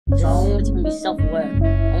So I want to teach them to be self-aware. I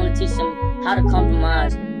want to teach them how to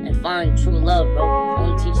compromise and find true love, bro. I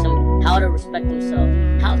want to teach them how to respect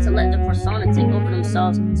themselves, how to let the persona take over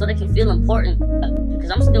themselves so they can feel important.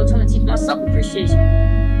 Because I'm still trying to teach myself appreciation.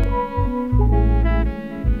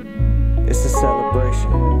 It's a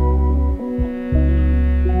celebration.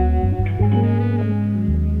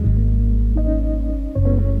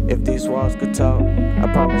 If these walls could talk, I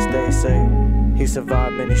promise they'd say he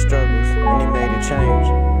survived many struggles and he made a change.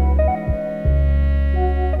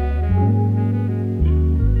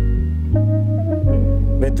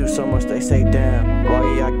 Been through so much, they say, damn, why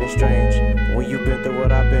you acting strange? When you been through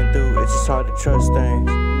what I've been through, it's just hard to trust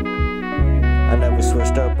things. I never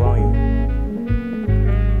switched up on you,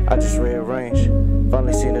 I just rearranged.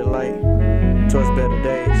 Finally seen the light towards better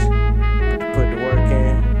days. Put the work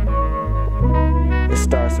in, it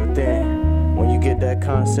starts within. When you get that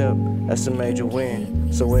concept, that's a major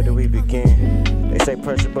win. So where do we begin? They say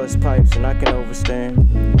pressure busts pipes and I can overstand.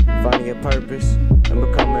 Finding a purpose and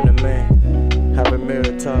becoming a man. Have a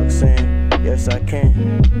mirror talk saying, yes I can.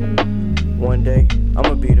 One day,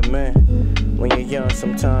 I'ma be the man. When you're young,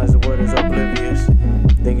 sometimes the world is oblivious.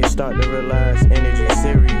 Then you start to realize energy's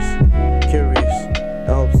serious, curious. In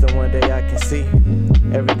hopes that one day I can see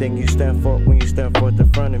everything you stand for when you stand forth in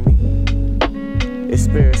front of me. It's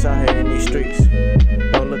spirits out here in these streets.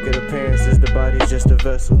 Don't look at appearances, the body's just a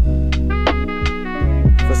vessel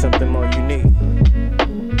for something more unique.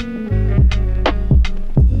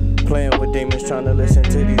 Playing with demons, trying to listen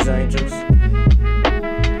to these angels.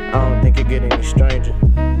 I don't think it get any stranger,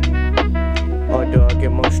 or do I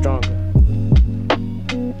get more stronger?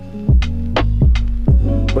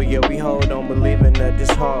 But yeah, we hold on believing that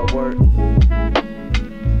this hard work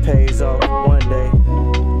pays off one day.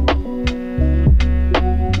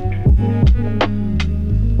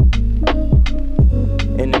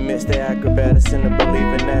 In the midst of acrobatics and the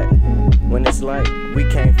believing that when it's light, we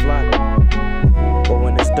can't fly. But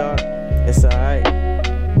when it's dark, it's alright.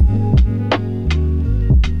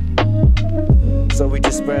 So we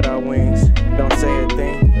just spread our wings, don't say a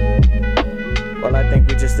thing. Well, I think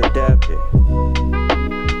we just adapted.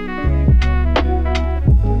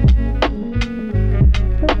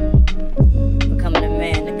 Becoming a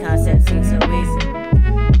man, the concept seems so easy.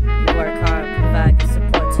 You work hard, provide good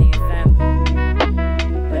support to your family.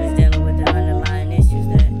 But it's dealing with the underlying issues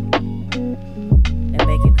that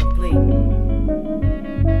make it complete.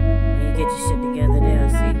 When you get your shit together, they'll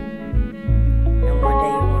see. And one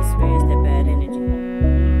day you won't experience that bad energy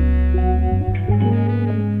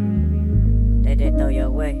they throw your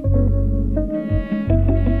way.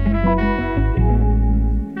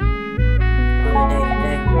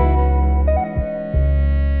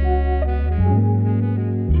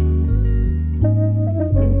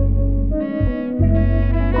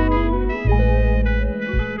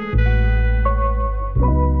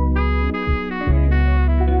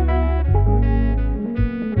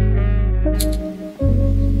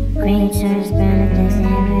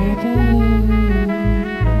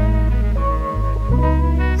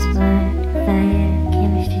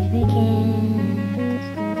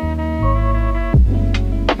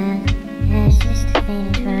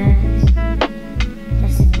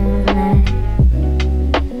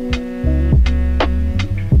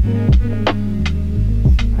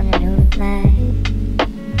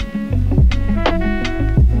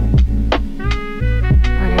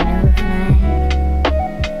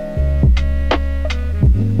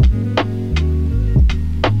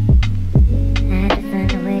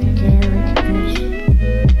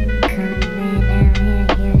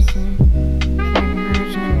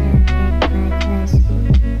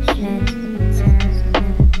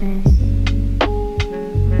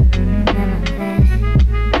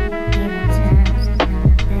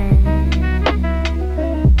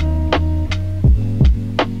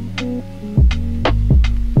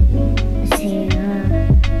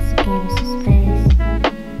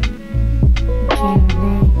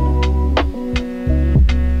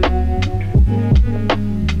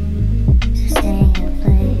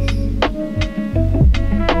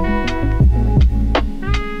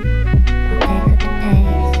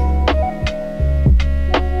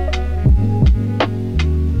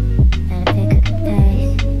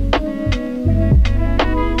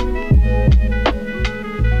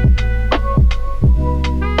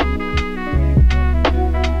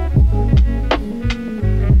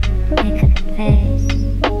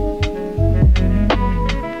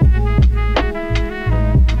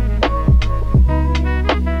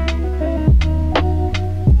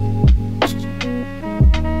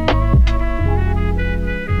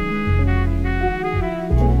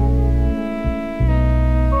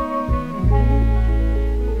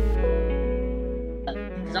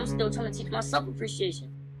 Because I'm still trying to teach myself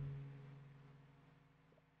appreciation.